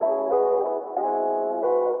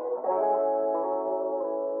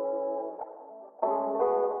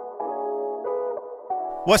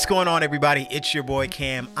What's going on, everybody? It's your boy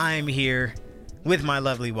Cam. I'm here with my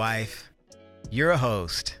lovely wife, your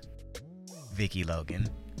host, Vicky Logan,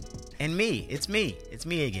 and me. It's me. It's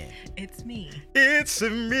me again. It's me. It's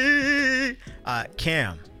me.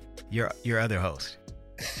 Cam, your other host.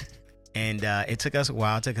 And it took us a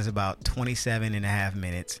while. It took us about 27 and a half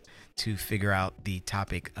minutes to figure out the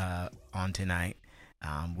topic on tonight.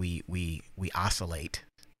 We oscillate.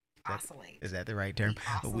 Oscillate. Is that the right term?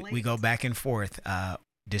 Oscillate? We go back and forth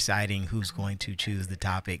deciding who's going to choose the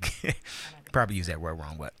topic. Probably use that word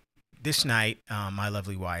wrong, but this night, my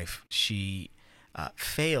lovely wife, she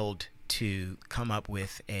failed to come up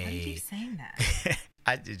with Why do you a. keep saying that?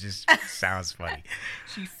 It just sounds funny.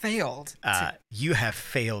 She failed. You have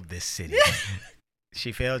failed this city.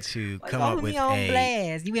 She failed to come Don't up put with me on a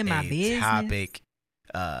blast. You in my business. topic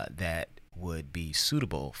that would be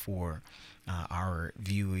suitable for our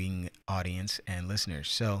viewing audience and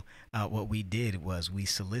listeners. So what we did was we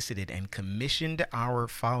solicited and commissioned our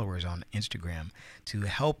followers on Instagram to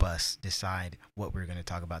help us decide what we're going to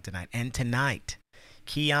talk about tonight. And tonight,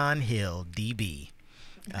 Keon Hill, DB,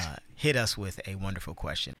 hit us with a wonderful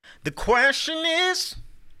question. The question is,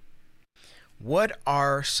 what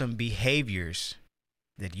are some behaviors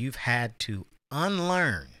that you've had to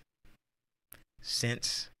unlearn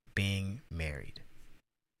since being married?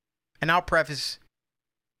 And I'll preface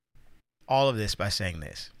all of this by saying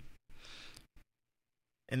this.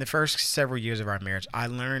 In the first several years of our marriage, I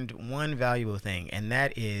learned one valuable thing, and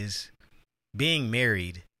that is being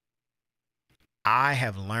married. I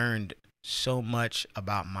have learned so much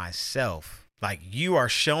about myself. Like, you are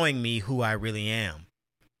showing me who I really am.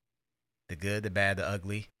 The good, the bad, the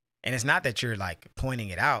ugly. And it's not that you're like pointing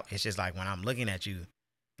it out. It's just like when I'm looking at you,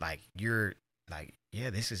 like you're like, yeah,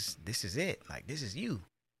 this is it. Like, this is you.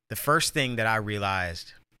 The first thing that I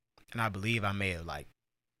realized, and I believe I may have like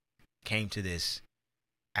came to this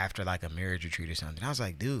after like a marriage retreat or something. I was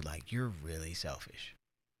like, dude, like you're really selfish.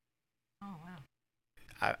 Oh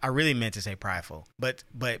wow. I really meant to say prideful, but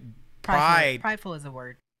pride Prideful is a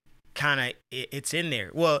word. kind of it's in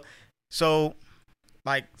there. Well, so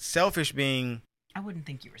like selfish being. I wouldn't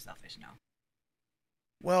think you were selfish. No.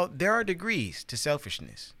 Well, there are degrees to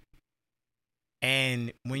selfishness.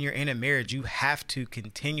 And when you're in a marriage, you have to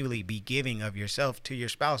continually be giving of yourself to your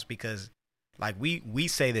spouse because like we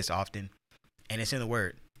say this often and it's in the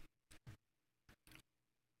word.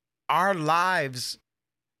 Our lives,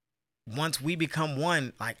 once we become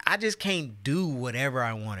one, like I just can't do whatever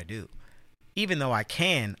I want to do. Even though I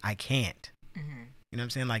can, I can't. Mm-hmm. You know what I'm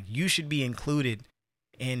saying? Like you should be included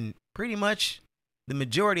in pretty much the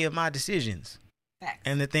majority of my decisions. Facts.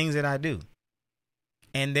 And the things that I do.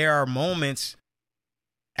 And there are moments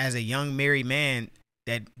as a young married man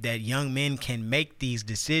that young men can make these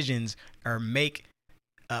decisions or make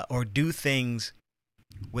or do things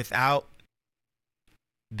without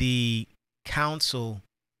the counsel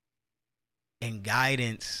and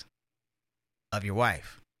guidance of your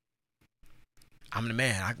wife. I'm the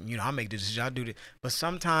man. I make the decision. I do this. But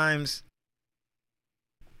sometimes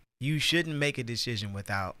you shouldn't make a decision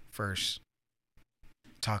without first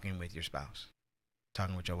talking with your spouse,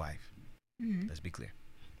 talking with your wife. Mm-hmm. Let's be clear.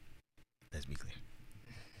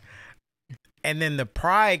 And then the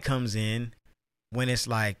pride comes in when it's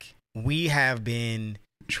like we have been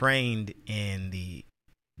trained in the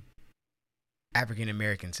African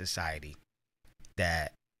American society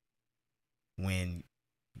that when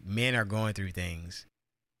men are going through things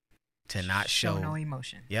to not show no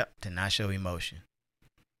emotion. Yep, to not show emotion.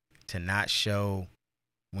 To not show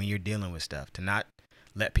when you're dealing with stuff, to not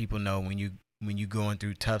let people know when you going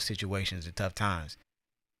through tough situations and tough times.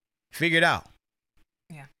 Figure it out.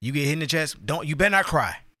 Yeah. You get hit in the chest, you better not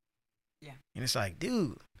cry. Yeah. And it's like,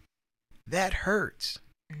 dude, that hurts.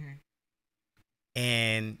 Mm-hmm.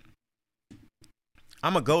 And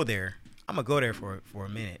I'm gonna go there for a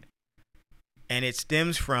minute. And it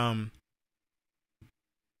stems from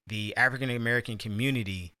the African American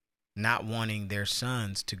community not wanting their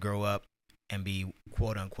sons to grow up and be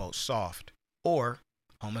quote unquote soft or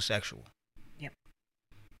homosexual. Yep.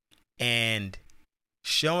 And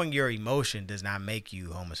showing your emotion does not make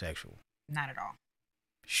you homosexual. Not at all.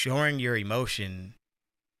 Showing your emotion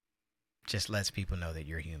just lets people know that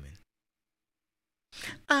you're human.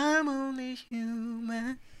 I'm only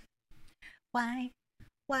human. Why?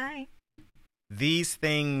 These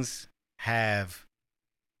things have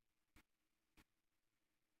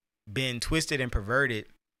been twisted and perverted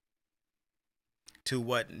to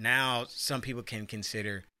what now some people can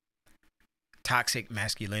consider toxic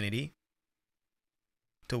masculinity,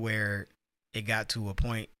 to where it got to a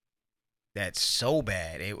point that's so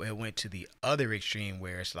bad it went to the other extreme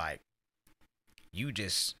where it's like you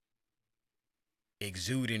just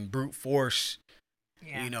exuding brute force,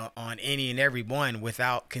 Yeah. on any and every one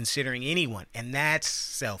without considering anyone. And that's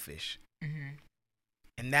selfish. Mm-hmm.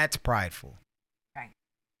 And that's prideful. Right.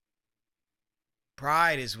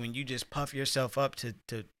 Pride is when you just puff yourself up to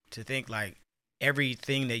think like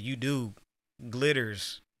everything that you do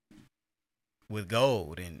glitters with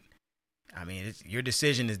gold. And I mean, your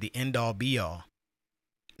decision is the end all be all.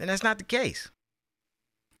 And that's not the case.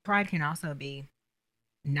 Pride can also be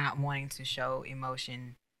not wanting to show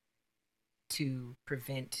emotion to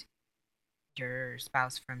prevent your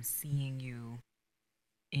spouse from seeing you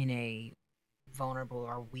in a vulnerable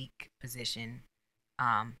or weak position.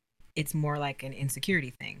 It's more like an insecurity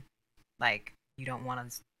thing. Like you don't want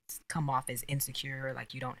to come off as insecure,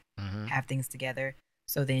 like you don't have things together.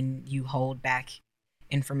 So then you hold back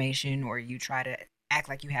information or you try to act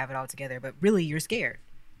like you have it all together, but really you're scared.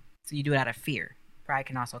 So you do it out of fear. Pride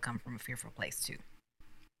can also come from a fearful place too.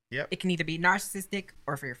 Yep. It can either be narcissistic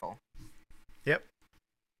or fearful. Yep.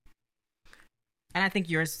 And I don't think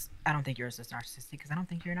yours is narcissistic because I don't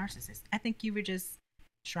think you're a narcissist. I think you were just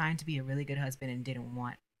trying to be a really good husband and didn't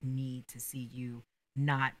want me to see you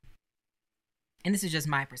not, and this is just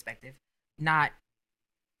my perspective, not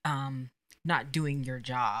doing your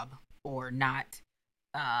job or not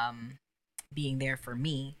being there for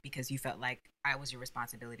me because you felt like I was your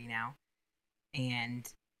responsibility now. And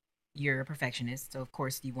you're a perfectionist, so of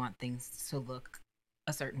course you want things to look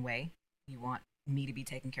a certain way. You want me to be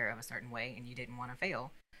taken care of a certain way, and you didn't want to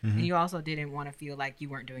fail. And you also didn't want to feel like you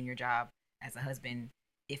weren't doing your job as a husband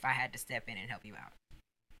if I had to step in and help you out.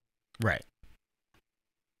 Right.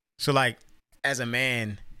 So like as a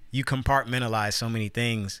man, you compartmentalize so many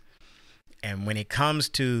things, and when it comes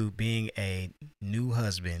to being a new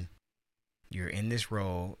husband, you're in this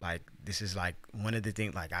role. Like this is like one of the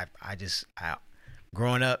things. Like I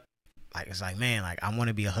growing up, like it's like, man, like I want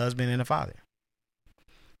to be a husband and a father,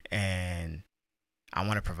 and I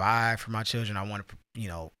want to provide for my children. I want to,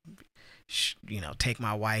 take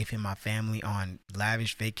my wife and my family on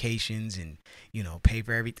lavish vacations and, pay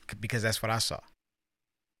for everything because that's what I saw.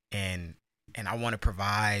 And I want to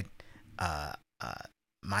provide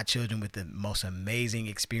my children with the most amazing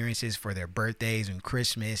experiences for their birthdays and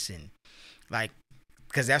Christmas and like,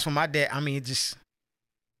 because that's what my dad. I mean,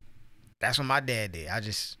 that's what my dad did.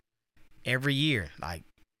 Every year, like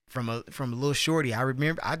from a little shorty,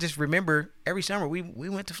 I just remember every summer we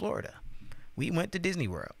went to Florida. We went to Disney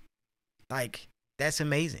World. Like, that's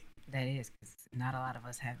amazing. That is, because not a lot of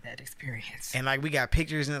us have that experience. And like we got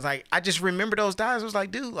pictures and it's like, I just remember those times. I was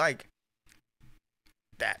like, dude, like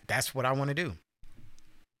that's what I want to do.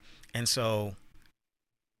 And so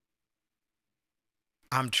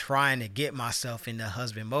I'm trying to get myself in the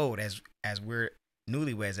husband mode as we're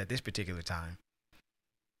newlyweds at this particular time.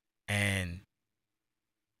 And,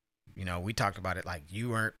 we talked about it like you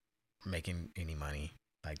weren't making any money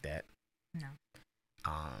like that. No.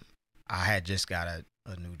 I had just got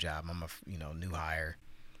a new job. I'm a new hire.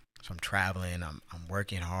 So I'm traveling. I'm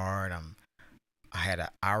working hard. I had an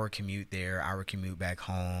hour commute there, hour commute back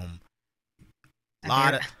home.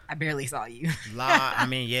 I barely saw you. I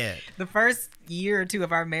mean, yeah. The first year or two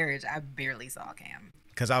of our marriage, I barely saw Cam.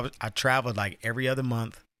 Because I traveled like every other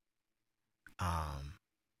month.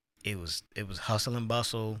 It was hustle and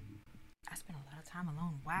bustle. I spent a lot of time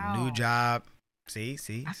alone. Wow. New job. See.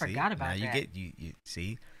 I forgot about now that. You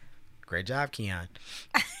see. Great job, Keon.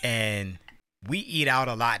 And we eat out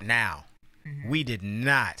a lot now. Mm-hmm. We did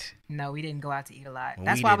not. No, we didn't go out to eat a lot.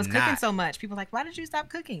 That's why I was cooking so much. People were like, why did you stop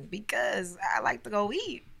cooking? Because I like to go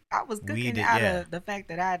eat. I was cooking out of the fact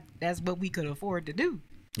that that's what we could afford to do.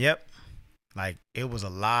 Yep. Like it was a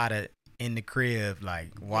lot of in the crib, like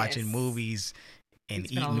watching movies and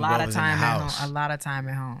eating what was in the house. A lot of time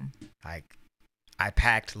at home. Like I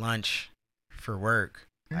packed lunch for work.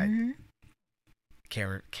 Like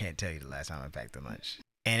can't tell you the last time I packed the lunch.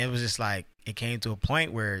 And it was just like it came to a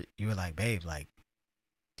point where you were like, babe, like,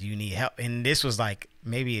 do you need help? And this was like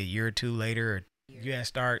maybe a year or two later, you had to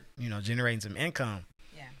start, generating some income.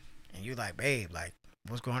 Yeah. And you're like, babe, like,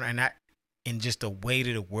 what's going on? And just the weight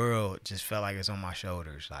of the world just felt like it's on my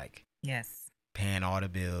shoulders, like yes, paying all the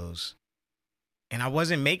bills. And I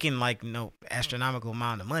wasn't making like no astronomical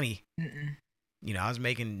amount of money. Mm-mm. I was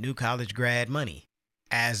making new college grad money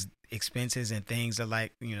as expenses and things are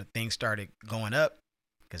like, things started going up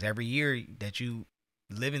because every year that you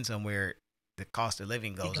living somewhere, the cost of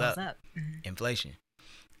living goes up. Mm-hmm. Inflation.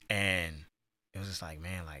 And it was just like,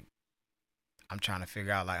 man, like I'm trying to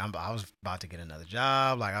figure out, like I was about to get another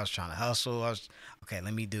job. Like I was trying to hustle. Okay,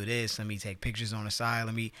 let me do this. Let me take pictures on the side.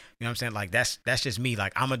 Let me, you know what I'm saying? Like that's just me.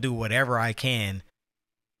 Like I'm going to do whatever I can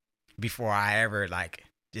before I ever like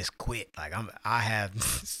just quit. Like I have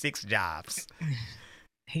 6 jobs,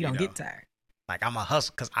 He you don't know. get tired. Like I'm a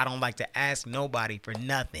hustle because I don't like to ask nobody for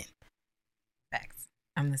nothing. Facts.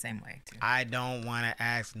 I'm the same way too. I don't want to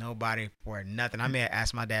ask nobody for nothing. I may have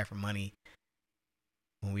asked my dad for money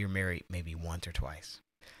when we were married maybe once or twice.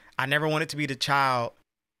 I never wanted to be the child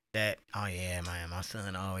that, oh yeah, man, my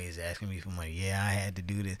son always asking me for money. Yeah, I had to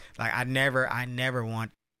do this. Like I never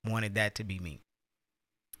wanted that to be me.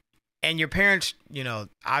 And your parents, you know,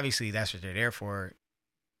 obviously that's what they're there for.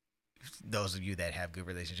 Those of you that have good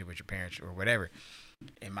relationship with your parents or whatever.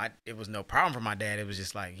 And it was no problem for my dad. It was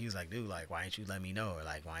just like, he was like, dude, like, why didn't you let me know? Or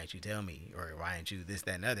like, why didn't you tell me? Or why didn't you this,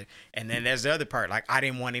 that, and other? And then there's the other part. Like, I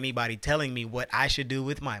didn't want anybody telling me what I should do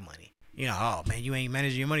with my money. You know, oh man, you ain't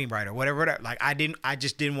managing your money right or whatever. Like I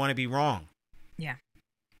just didn't want to be wrong. Yeah.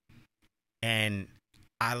 And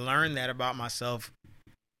I learned that about myself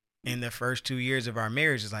in the first 2 years of our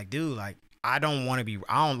marriage. It's like, dude, like, I don't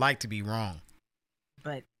like to be wrong.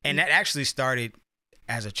 And that actually started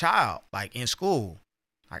as a child, like in school.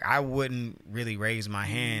 Like I wouldn't really raise my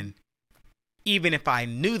hand even if I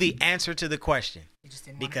knew the answer to the question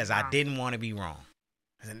because I didn't want to be wrong.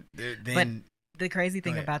 But the crazy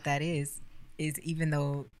thing about that is even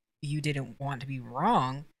though you didn't want to be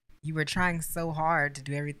wrong, you were trying so hard to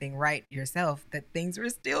do everything right yourself that things were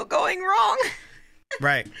still going wrong.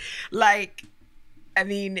 Right. Like, I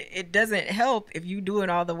mean, it doesn't help if you doing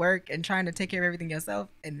all the work and trying to take care of everything yourself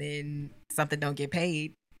and then something don't get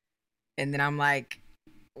paid. And then I'm like,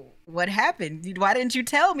 what happened? Why didn't you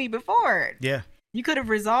tell me before? Yeah. You could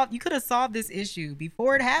have solved this issue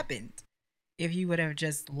before it happened if you would have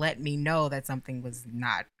just let me know that something was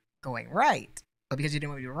not going right. But because you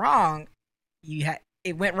didn't want to be wrong,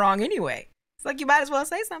 it went wrong anyway. It's like you might as well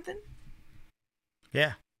say something.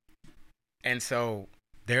 Yeah. And so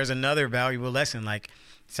there's another valuable lesson. Like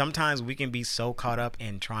sometimes we can be so caught up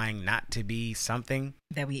in trying not to be something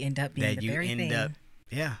that we end up being the very thing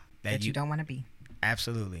that you don't want to be.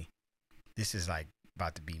 Absolutely. This is like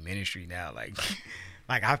about to be ministry now. Like,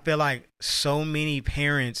 like I feel like so many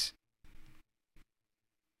parents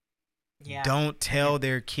don't tell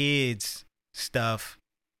their kids stuff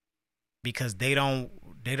because they don't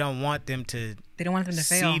want them to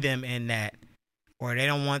see them in that, or they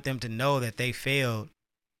don't want them to know that they failed.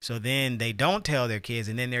 So then they don't tell their kids,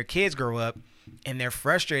 and then their kids grow up and they're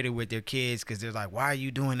frustrated with their kids because they're like, why are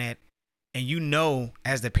you doing that? And you know,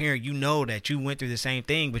 as the parent, you know that you went through the same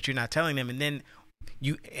thing, but you're not telling them. And then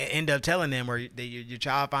you end up telling them, or your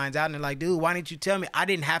child finds out and they're like, dude, why didn't you tell me? I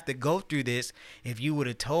didn't have to go through this if you would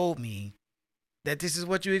have told me that this is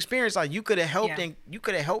what you experienced. Like you could have helped and you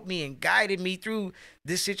could have helped me and guided me through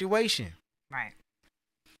this situation. Right.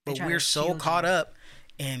 But we're so caught up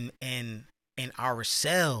in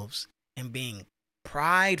ourselves and being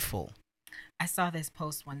prideful. I saw this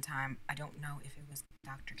post one time. I don't know if it was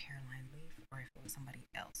Dr. Caroline Leaf or if it was somebody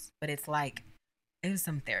else, but it's like, it was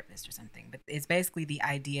some therapist or something, but it's basically the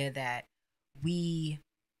idea that we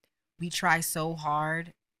try so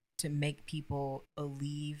hard to make people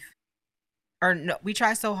believe, or no, we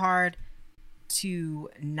try so hard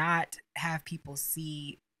to not have people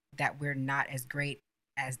see that we're not as great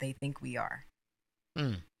as they think we are.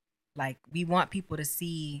 Like we want people to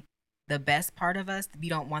see the best part of us. We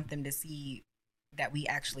don't want them to see that we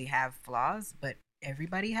actually have flaws, but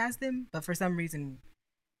everybody has them. But for some reason,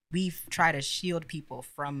 we try to shield people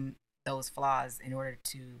from those flaws in order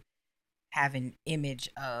to have an image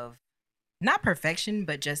of not perfection,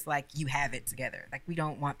 but just like you have it together. Like we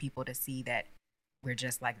don't want people to see that we're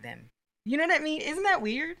just like them. You know what I mean? Isn't that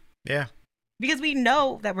weird? Yeah. Because we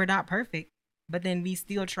know that we're not perfect, but then we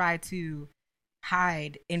still try to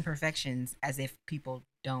hide imperfections as if people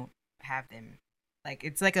don't have them. Like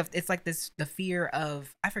it's like the fear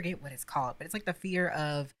of, I forget what it's called, but it's like the fear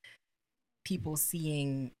of people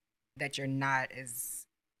seeing that you're not as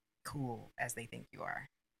cool as they think you are.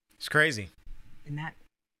 It's crazy. And that,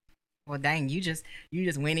 well, dang, you just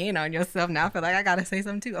went in on yourself. Now I feel like I gotta say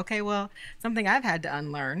something too. Okay, well, something I've had to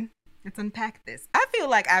unlearn. Let's unpack this. I feel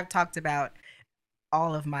like I've talked about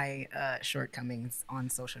all of my shortcomings on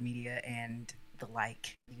social media and the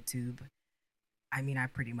like, YouTube. I mean, I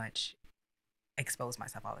pretty much expose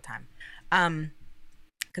myself all the time.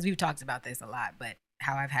 Because we've talked about this a lot, but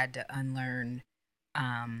how I've had to unlearn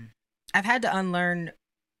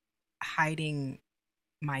hiding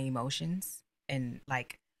my emotions and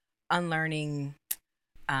like unlearning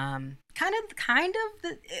kind of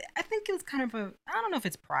the, I think it was kind of a, I don't know if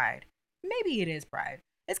it's pride. Maybe it is pride.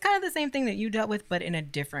 It's kind of the same thing that you dealt with, but in a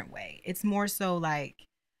different way. It's more so like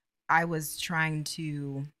I was trying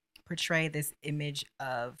to portray this image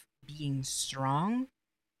of being strong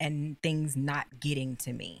and things not getting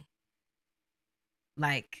to me.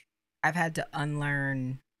 Like, I've had to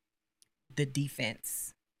unlearn the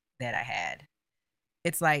defense that I had.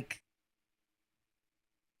 It's like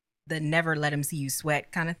the never let him see you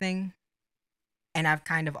sweat kind of thing. And I've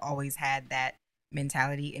kind of always had that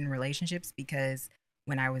mentality in relationships because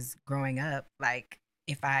when I was growing up, like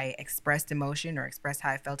if I expressed emotion or expressed how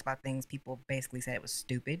I felt about things, people basically said it was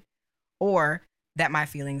stupid or that my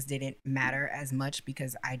feelings didn't matter as much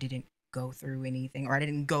because I didn't go through anything or I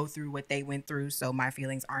didn't go through what they went through. So my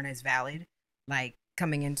feelings aren't as valid. Like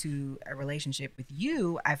coming into a relationship with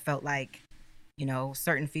you, I felt like, you know,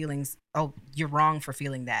 certain feelings, oh, you're wrong for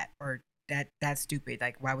feeling that, or that's stupid.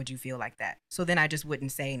 Like, why would you feel like that? So then I just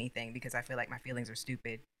wouldn't say anything because I feel like my feelings are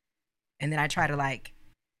stupid. And then I try to like,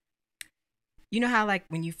 you know how like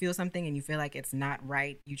when you feel something and you feel like it's not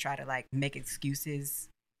right, you try to like make excuses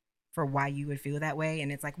for why you would feel that way.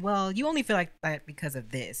 And it's like, well, you only feel like that because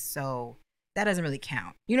of this. So that doesn't really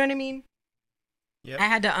count. You know what I mean? Yep. I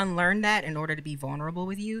had to unlearn that in order to be vulnerable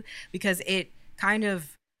with you because it kind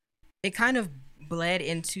of bled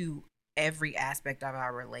into every aspect of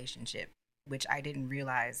our relationship, which I didn't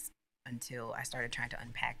realize until I started trying to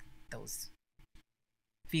unpack those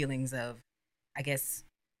feelings of, I guess,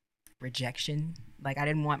 rejection. Like I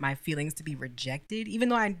didn't want my feelings to be rejected, even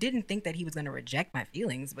though I didn't think that he was going to reject my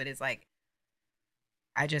feelings. But it's like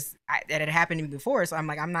that had happened to me before, so I'm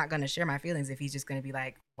like, I'm not going to share my feelings if he's just going to be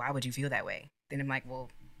like, why would you feel that way? Then I'm like, well,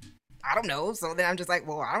 I don't know. So then I'm just like,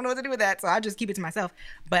 well, I don't know what to do with that. So I just keep it to myself.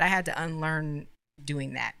 But I had to unlearn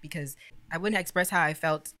doing that because I wouldn't express how I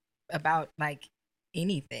felt about like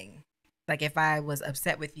anything. Like if I was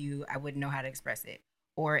upset with you, I wouldn't know how to express it.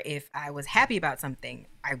 Or if I was happy about something,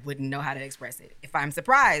 I wouldn't know how to express it. If I'm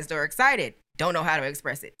surprised or excited, don't know how to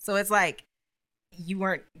express it. So it's like you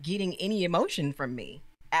weren't getting any emotion from me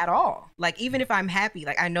at all. Like even if I'm happy,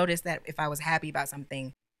 like I noticed that if I was happy about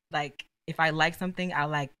something, like if I like something, I'll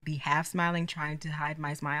like be half smiling, trying to hide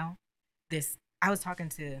my smile. I was talking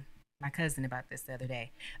to my cousin about this the other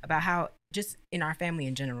day, about how just in our family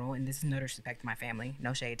in general, and this is no disrespect to my family,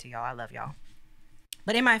 no shade to y'all, I love y'all.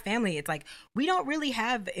 But in my family, it's like we don't really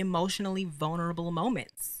have emotionally vulnerable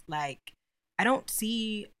moments. Like I don't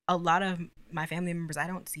see a lot of my family members, I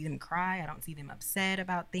don't see them cry. I don't see them upset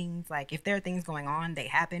about things. Like if there are things going on, they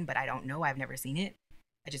happen, but I don't know. I've never seen it.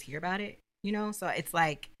 I just hear about it, you know? So it's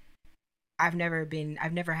like I've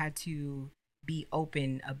never had to be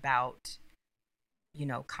open about, you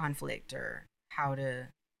know, conflict or how to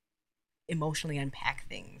emotionally unpack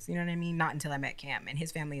things. You know what I mean? Not until I met Cam. And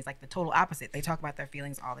his family is like the total opposite. They talk about their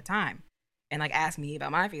feelings all the time. And like ask me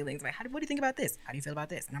about my feelings. Like, what do you think about this? How do you feel about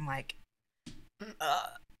this? And I'm like,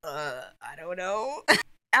 I don't know.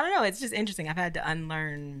 I don't know. It's just interesting. I've had to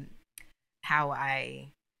unlearn how I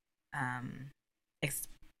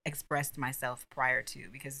expressed myself prior to,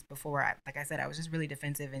 because before like I said, I was just really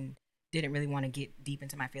defensive and didn't really want to get deep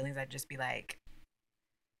into my feelings. I'd just be like,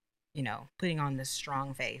 you know, putting on this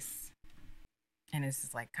strong face. And this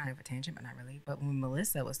is like kind of a tangent, but not really. But when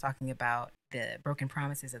Melissa was talking about the broken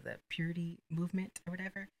promises of the purity movement or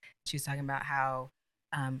whatever, she was talking about how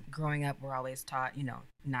growing up, we're always taught, you know,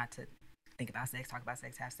 not to think about sex, talk about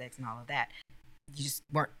sex, have sex, and all of that. You just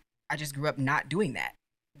weren't. I just grew up not doing that,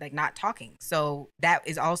 like not talking. So that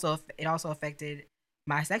is also, it also affected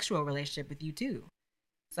my sexual relationship with you too.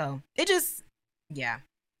 So it just, yeah.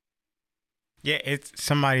 Yeah, it's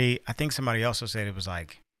somebody. I think somebody also said it was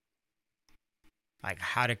like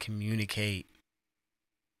how to communicate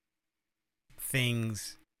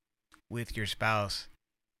things with your spouse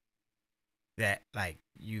that like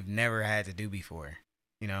you've never had to do before.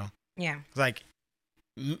 You know, Yeah. it's like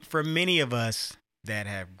for many of us that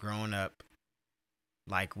have grown up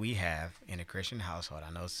like we have in a Christian household.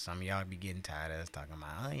 I know some of y'all be getting tired of us talking about,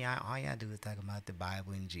 oh yeah, all y'all do is talk about the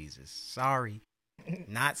Bible and Jesus. Sorry,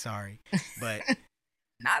 not sorry, but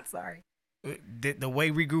not sorry. The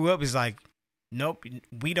way we grew up is like, nope,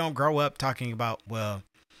 we don't grow up talking about, well,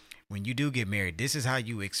 when you do get married, this is how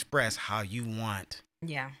you express how you want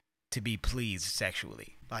to be pleased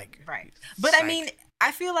sexually. Like, right. But I mean,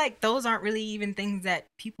 I feel like those aren't really even things that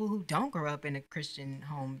people who don't grow up in a Christian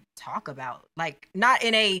home talk about. Like, not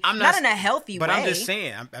in a healthy way. But I'm just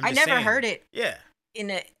saying. I never heard it. Yeah.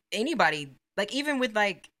 Anybody, like even with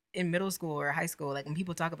like in middle school or high school, like when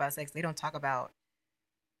people talk about sex, they don't talk about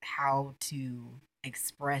how to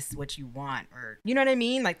express what you want, or you know what I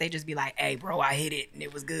mean? Like they just be like, hey bro, I hit it and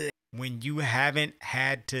it was good. When you haven't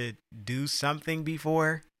had to do something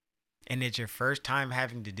before and it's your first time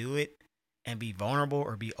having to do it and be vulnerable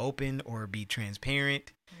or be open or be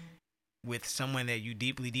transparent, with someone that you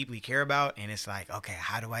deeply, deeply care about, and it's like, okay,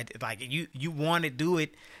 how do I like you want to do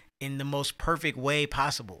it in the most perfect way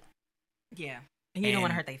possible. Yeah. And you don't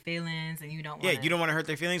want to hurt their feelings, and you don't Yeah, want you don't want to hurt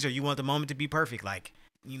their feelings, or you want the moment to be perfect. Like,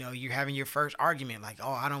 you're having your first argument, like,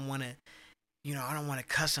 oh, I don't want to, I don't want to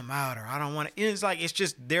cuss them out, or I don't want to. It's like, it's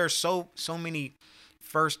just, there are so many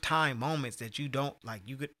first time moments that you don't like.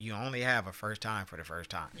 You only have a first time for the first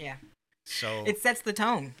time. Yeah. So it sets the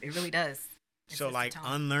tone. It really does. So like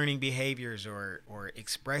unlearning behaviors or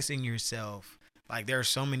expressing yourself, like there are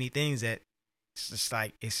so many things that it's just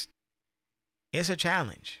like it's a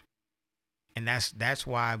challenge. And that's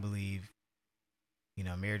why I believe,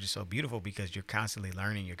 marriage is so beautiful, because you're constantly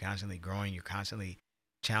learning, you're constantly growing, you're constantly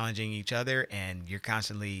challenging each other, and you're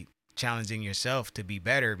constantly challenging yourself to be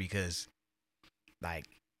better, because like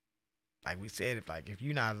we said, if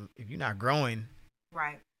you're not growing.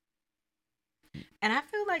 Right. And I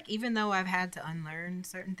feel like even though I've had to unlearn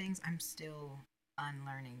certain things, I'm still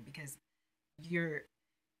unlearning, because you're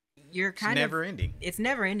kind of, it's never ending. It's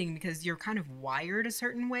never ending, because you're kind of wired a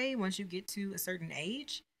certain way once you get to a certain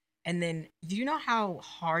age. And then, do you know how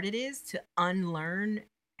hard it is to unlearn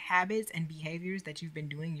habits and behaviors that you've been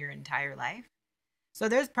doing your entire life? So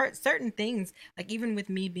there's certain things, like even with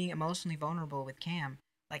me being emotionally vulnerable with Cam,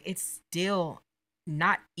 like it's still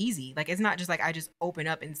not easy. Like, it's not just like I just open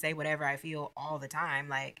up and say whatever I feel all the time.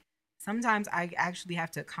 Like, sometimes I actually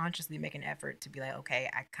have to consciously make an effort to be like, okay,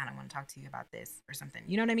 I kind of want to talk to you about this or something.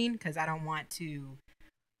 You know what I mean? Because I don't want to,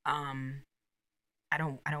 I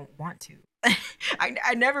don't want to.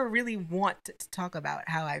 I never really want to talk about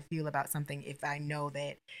how I feel about something if I know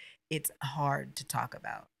that it's hard to talk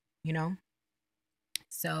about,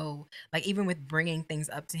 So, like, even with bringing things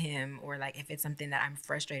up to him, or like if it's something that I'm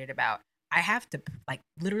frustrated about, I have to like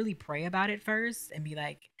literally pray about it first and be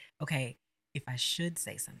like, okay, if I should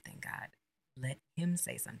say something, God, let him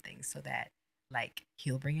say something so that like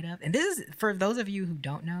he'll bring it up. And this is for those of you who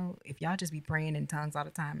don't know, if y'all just be praying in tongues all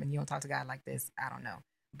the time and you don't talk to God like this, I don't know.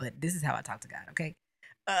 But this is how I talk to God, okay?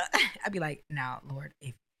 I'd be like, now, Lord,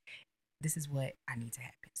 if this is what I need to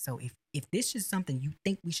happen. So if this is something you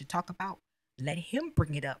think we should talk about, let him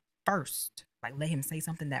bring it up first. Like, let him say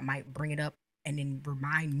something that might bring it up, and then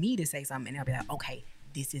remind me to say something. And I'll be like, okay,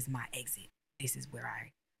 this is my exit. This is where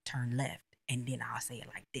I turn left. And then I'll say it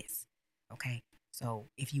like this. Okay. So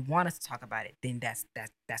if you want us to talk about it, then that's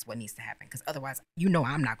what needs to happen. Because otherwise,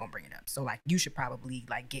 I'm not gonna bring it up. So like, you should probably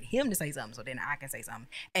like get him to say something, so then I can say something.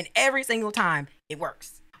 And every single time it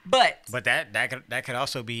works. But that could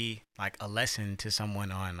also be like a lesson to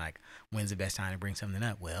someone on like, when's the best time to bring something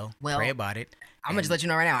up. Well, pray about it. I'm gonna just let you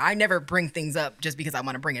know right now, I never bring things up just because I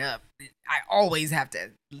want to bring it up. I always have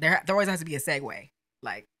to. There always has to be a segue.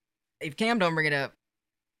 Like, if Cam don't bring it up,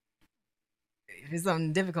 if it's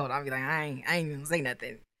something difficult, I'll be like, I ain't even gonna say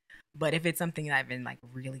nothing. But if it's something that I've been like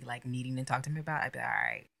really like needing to talk to him about, I'd be like, all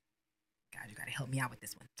right, God, you gotta help me out with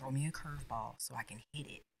this one. Throw me a curveball so I can hit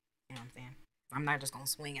it. You know what I'm saying? I'm not just gonna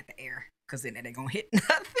swing at the air, because then it ain't gonna hit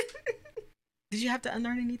nothing. Did you have to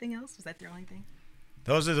unlearn anything else? Was that the only thing?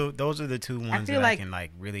 Those are the two ones that I can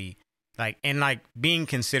like really like, and like being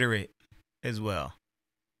considerate as well.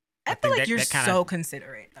 I feel like you're so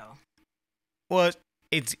considerate though. Well,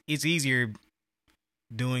 it's easier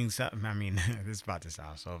doing something. I mean, this is about to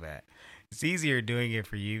sound so bad. It's easier doing it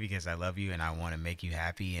for you because I love you and I want to make you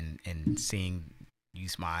happy, and seeing you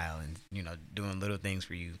smile and doing little things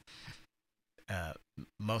for you.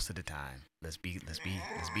 Most of the time, let's be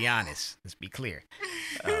honest. Let's be clear.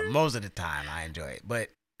 Most of the time, I enjoy it, but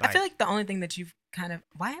I feel like the only thing that you've kind of,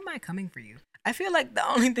 why am I coming for you? I feel like the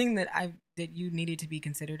only thing that you needed to be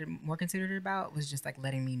more considerate about was just like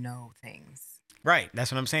letting me know things. Right,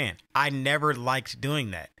 that's what I'm saying. I never liked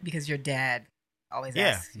doing that because your dad always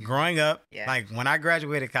asks you. Growing up, like when I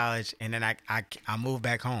graduated college, and then I moved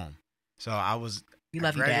back home, so I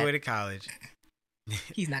graduated college.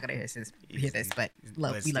 He's not gonna hear this, but we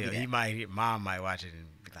love you, Dad. Mom might watch it and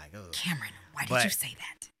be like, "Oh, Cameron, why did you say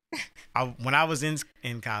that?" When I was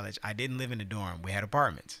in college, I didn't live in a dorm. We had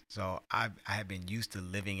apartments, so I had been used to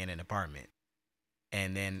living in an apartment,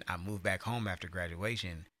 and then I moved back home after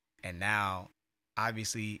graduation, and now,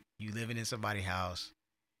 obviously, you living in somebody's house,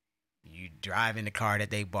 you drive in the car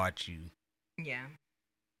that they bought you. Yeah.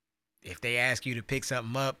 If they ask you to pick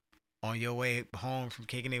something up on your way home from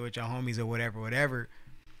kicking it with your homies or whatever,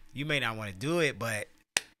 you may not want to do it, but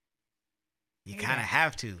you kind of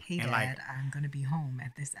have to. Hey, and Dad, I'm going to be home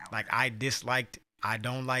at this hour. Like, I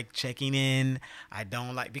don't like checking in.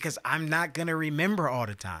 Because I'm not going to remember all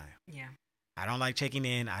the time. Yeah. I don't like checking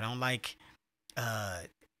in. I don't like,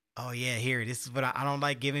 oh yeah, this is what I don't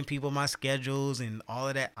like giving people my schedules and all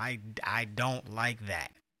of that. I don't like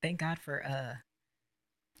that. Thank God for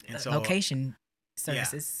And so, location yeah,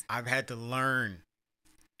 services. I've had to learn,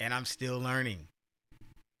 and I'm still learning.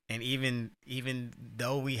 And even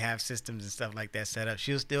though we have systems and stuff like that set up,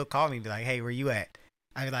 she'll still call me and be like, "Hey, where you at?"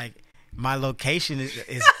 I be like, "My location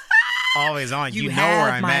is always on. You know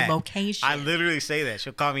where I'm my at." location. I literally say that.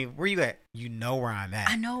 She'll call me, "Where you at?" You know where I'm at.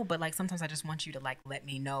 I know, but like sometimes I just want you to like let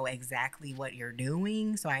me know exactly what you're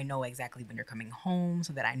doing, so I know exactly when you're coming home,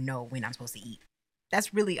 so that I know when I'm supposed to eat.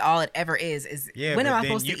 That's really all it ever is Yeah, when but am I then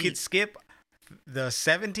supposed you to could eat? skip the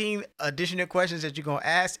 17 additional questions that you're gonna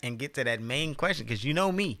ask and get to that main question because you know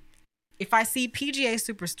me. If I see PGA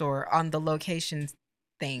Superstore on the location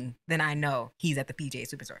thing, then I know he's at the PGA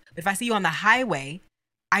Superstore. But if I see you on the highway,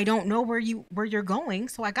 I don't know where you're going,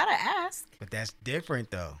 so I gotta ask. But that's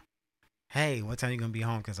different though. Hey, what time you gonna be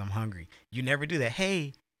home? Because I'm hungry. You never do that.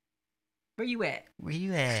 Hey, Where you at? where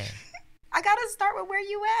you at? I gotta start with where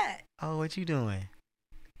you at. Oh, what you doing?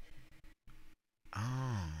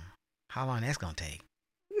 Oh, how long that's gonna take?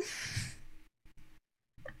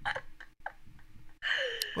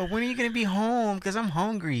 Well, when are you gonna be home? Because I'm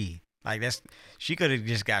hungry. Like she could have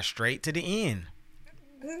just got straight to the end.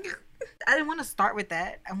 I didn't want to start with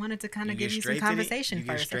that. I wanted to kind of give you some conversation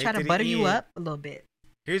first. I try to butter you up a little bit.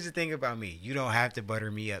 Here's the thing about me. You don't have to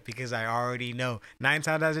butter me up because I already know 9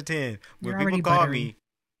 times out of 10 when people call me,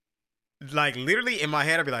 like literally in my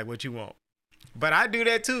head, I'll be like, "What you want?" But I do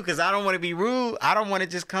that too because I don't want to be rude. I don't want to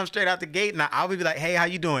just come straight out the gate. And I'll be like, "Hey, how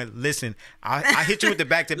you doing? Listen, I hit you with the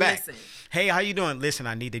back to back. Hey, how you doing? Listen,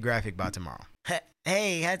 I need the graphic by tomorrow.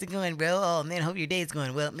 Hey, how's it going, bro? Oh man, hope your day's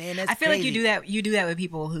going well, man. That's I feel crazy. like you do that. You do that with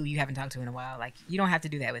people who you haven't talked to in a while. Like you don't have to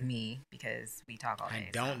do that with me because we talk all day.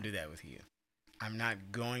 I don't do that with you. I'm not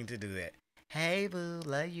going to do that. Hey, boo,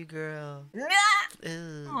 love you, girl.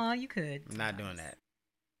 Oh, you could. I'm not doing that.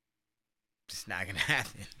 It's not gonna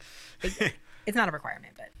happen. It's not a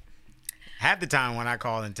requirement, but half the time when I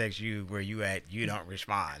call and text you where you at, you don't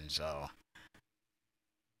respond. So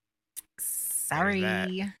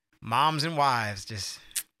sorry. Moms and wives just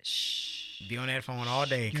be on that phone all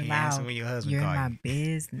day. Can't answer when your husband calls you. You're my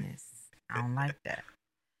business. I don't like that.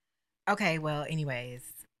 Okay, well, anyways.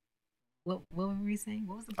 What were we saying?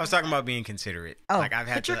 What was the point? I was talking about being considerate. Oh, like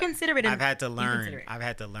you're considerate. I've had to learn. I've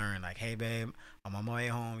had to learn. Like, hey, babe, I'm on my way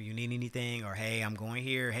home. You need anything? Or hey, I'm going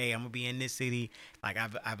here. Hey, I'm gonna be in this city. Like,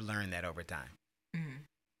 I've learned that over time. Mm-hmm.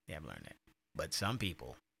 Yeah, I've learned that. But some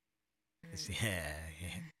people,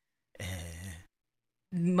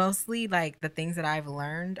 mostly like the things that I've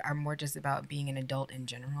learned are more just about being an adult in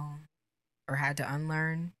general, or had to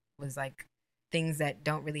unlearn was like things that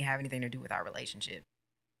don't really have anything to do with our relationship.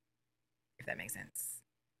 If that makes sense.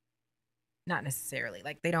 Not necessarily.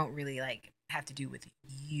 Like they don't really like have to do with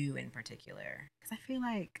you in particular. Because I feel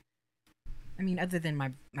like, I mean, other than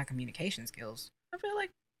my communication skills, I feel like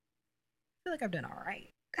I've done all right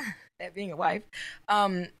at being a wife.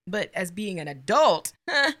 But as being an adult,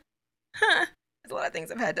 there's a lot of things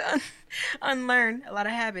I've had to unlearn. A lot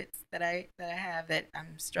of habits that I have that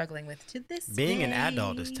I'm struggling with to this day. Being an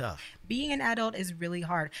adult is tough. Being an adult is really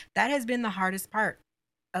hard. That has been the hardest part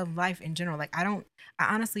of life in general. Like I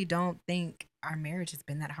honestly don't think our marriage has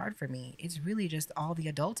been that hard for me. It's really just all the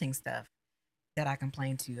adulting stuff that I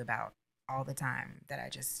complain to you about all the time that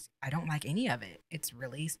I don't like any of it. It's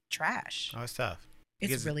really trash. Oh, it's tough.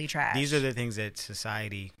 It's really trash. These are the things that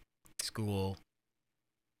society, school,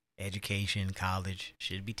 education, college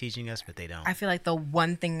should be teaching us, but they don't. I feel like the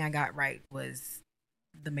one thing I got right was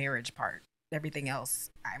the marriage part. Everything else,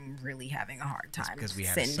 I'm really having a hard time. Because we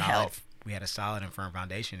had a solid and firm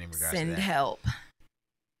foundation in regards to that. Send help.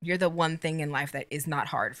 You're the one thing in life that is not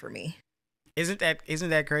hard for me. Isn't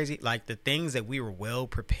that crazy? Like the things that we were well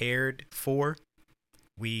prepared for,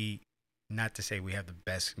 not to say we have the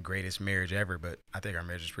best, greatest marriage ever, but I think our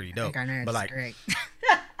marriage is pretty dope. I think our marriage is great.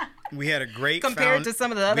 We had a great compared to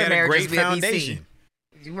some of the other marriages we foundation.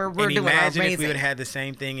 We're doing imagine amazing. If we would have had the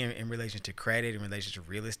same thing in relation to credit, in relation to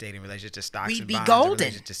real estate, in relation to stocks and bonds, golden. In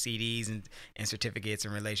relation to CDs and certificates,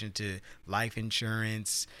 in relation to life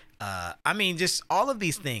insurance. I mean, just all of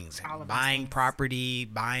these things. Buying property,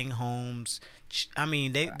 buying homes. I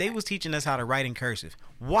mean, they was teaching us how to write in cursive.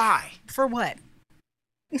 Why? For what?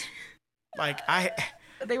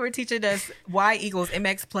 They were teaching us Y equals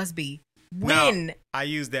MX plus B. When? No, I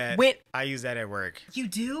use that. I use that at work. You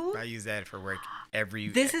do? I use that for work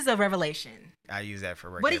This is a revelation. I use that for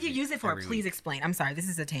work. What do you use it for? Please explain. I'm sorry, this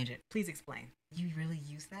is a tangent. Please explain. You really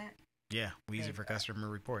use that? Yeah, we use it for customer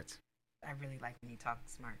reports. I really like when you talk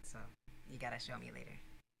smart, so you gotta show me later.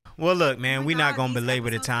 Well, look, man, we're not gonna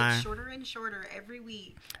belabor the time. Shorter and shorter every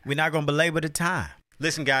week. We're not gonna belabor the time.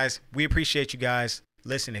 Listen, guys, we appreciate you guys.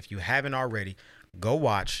 Listen, if you haven't already, go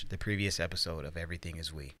watch the previous episode of Everything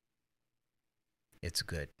Is We. It's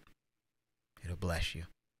good. It'll bless you.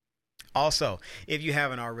 Also, if you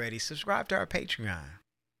haven't already, subscribe to our Patreon.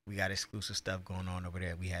 We got exclusive stuff going on over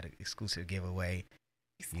there. We had an exclusive giveaway.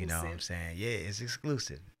 You know what I'm saying? Yeah, it's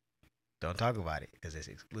exclusive. Don't talk about it because it's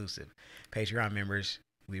exclusive. Patreon members,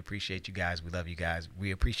 we appreciate you guys. We love you guys.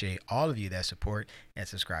 We appreciate all of you that support and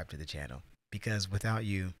subscribe to the channel. Because without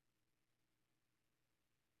you,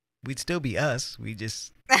 we'd still be us. We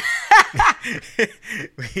just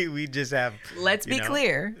we just have, let's be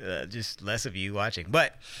clear, just less of you watching.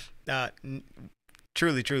 But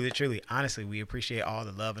truly, honestly, we appreciate all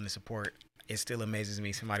the love and the support. It still amazes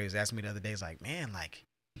me. Somebody was asking me the other day, is like, man,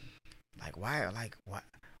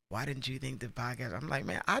 why didn't you think the podcast? I'm like,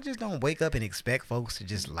 man, I just don't wake up and expect folks to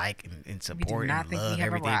just like and support and love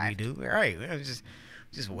everything we do. Right?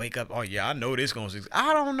 Just wake up. Oh yeah, I know this gonna succeed.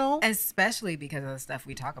 I don't know. Especially because of the stuff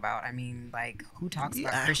we talk about. I mean, like, who talks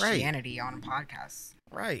about Christianity on a podcast?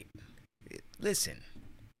 Right. Listen,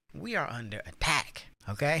 we are under attack.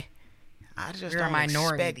 Okay. I just don't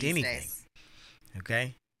expect anything. Days.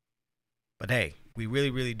 Okay. But hey, we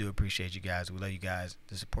really do appreciate you guys. We love you guys.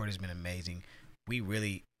 The support has been amazing. We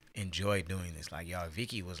really enjoy doing this. Like, y'all,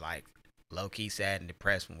 Vicky was like low-key sad and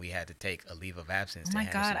depressed when we had to take a leave of absence to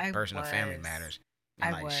handle some personal family matters.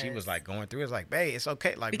 And she was like going through it. It's like, babe, it's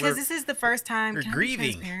okay. Like, because this is the first time we're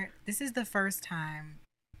grieving. This is the first time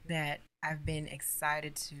that I've been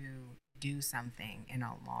excited to do something in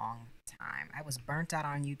a long time. I was burnt out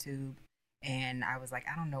on YouTube, and I was like,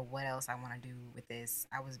 I don't know what else I want to do with this.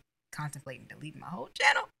 I was contemplating deleting my whole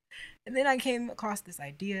channel. And then I came across this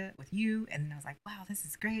idea with you, and then I was like, wow, this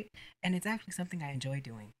is great. And it's actually something I enjoy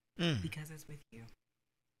doing because it's with you.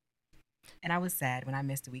 And I was sad when I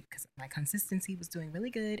missed a week because my consistency was doing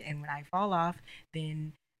really good. And when I fall off,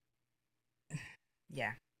 then,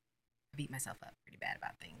 yeah, I beat myself up pretty bad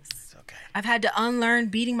about things. It's okay. I've had to unlearn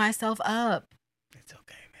beating myself up. It's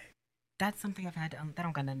okay, babe. That's something I've had to, that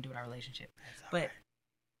don't got nothing to do with our relationship. But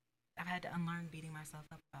I've had to unlearn beating myself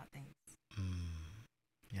up about things.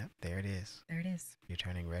 Yep, there it is. There it is. You're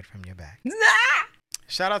turning red from your back.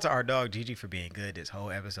 Shout out to our dog Gigi for being good this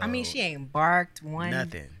whole episode. I mean, she ain't barked one.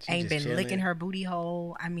 Nothing. She ain't been licking her booty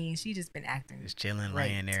hole. I mean, she just been acting. Just chilling,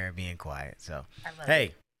 laying there, being quiet. So,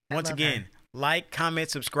 hey, once again, like, comment,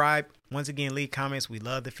 subscribe. Once again, leave comments. We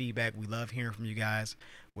love the feedback. We love hearing from you guys.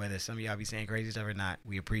 Whether some of y'all be saying crazy stuff or not,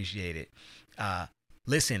 we appreciate it.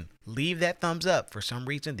 Listen, leave that thumbs up. For some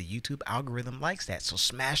reason, the YouTube algorithm likes that. So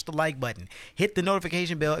smash the like button. Hit the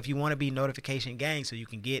notification bell if you want to be notification gang so you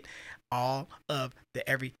can get all of the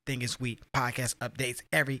Everything Is Sweet podcast updates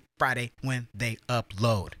every Friday when they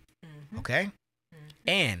upload. Okay?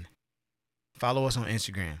 And follow us on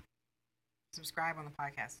Instagram. Subscribe on the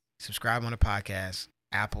podcast. Subscribe on the podcast.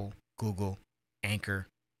 Apple, Google, Anchor,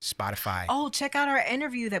 Spotify. Oh, check out our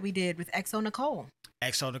interview that we did with XO Nicole.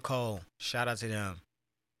 XO Nicole. Shout out to them.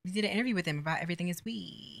 We did an interview with them about Everything Is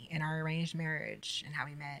We and our arranged marriage and how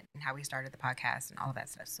we met and how we started the podcast and all of that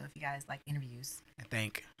stuff. So if you guys like interviews. I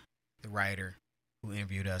thank the writer who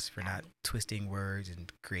interviewed us for not twisting words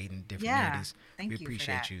and creating different narratives. Thank you. We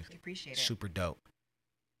appreciate you. We appreciate it. Super dope.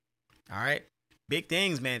 All right. Big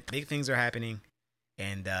things, man. Big things are happening.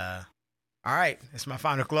 And all right. That's my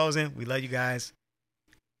final closing. We love you guys.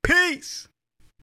 Peace.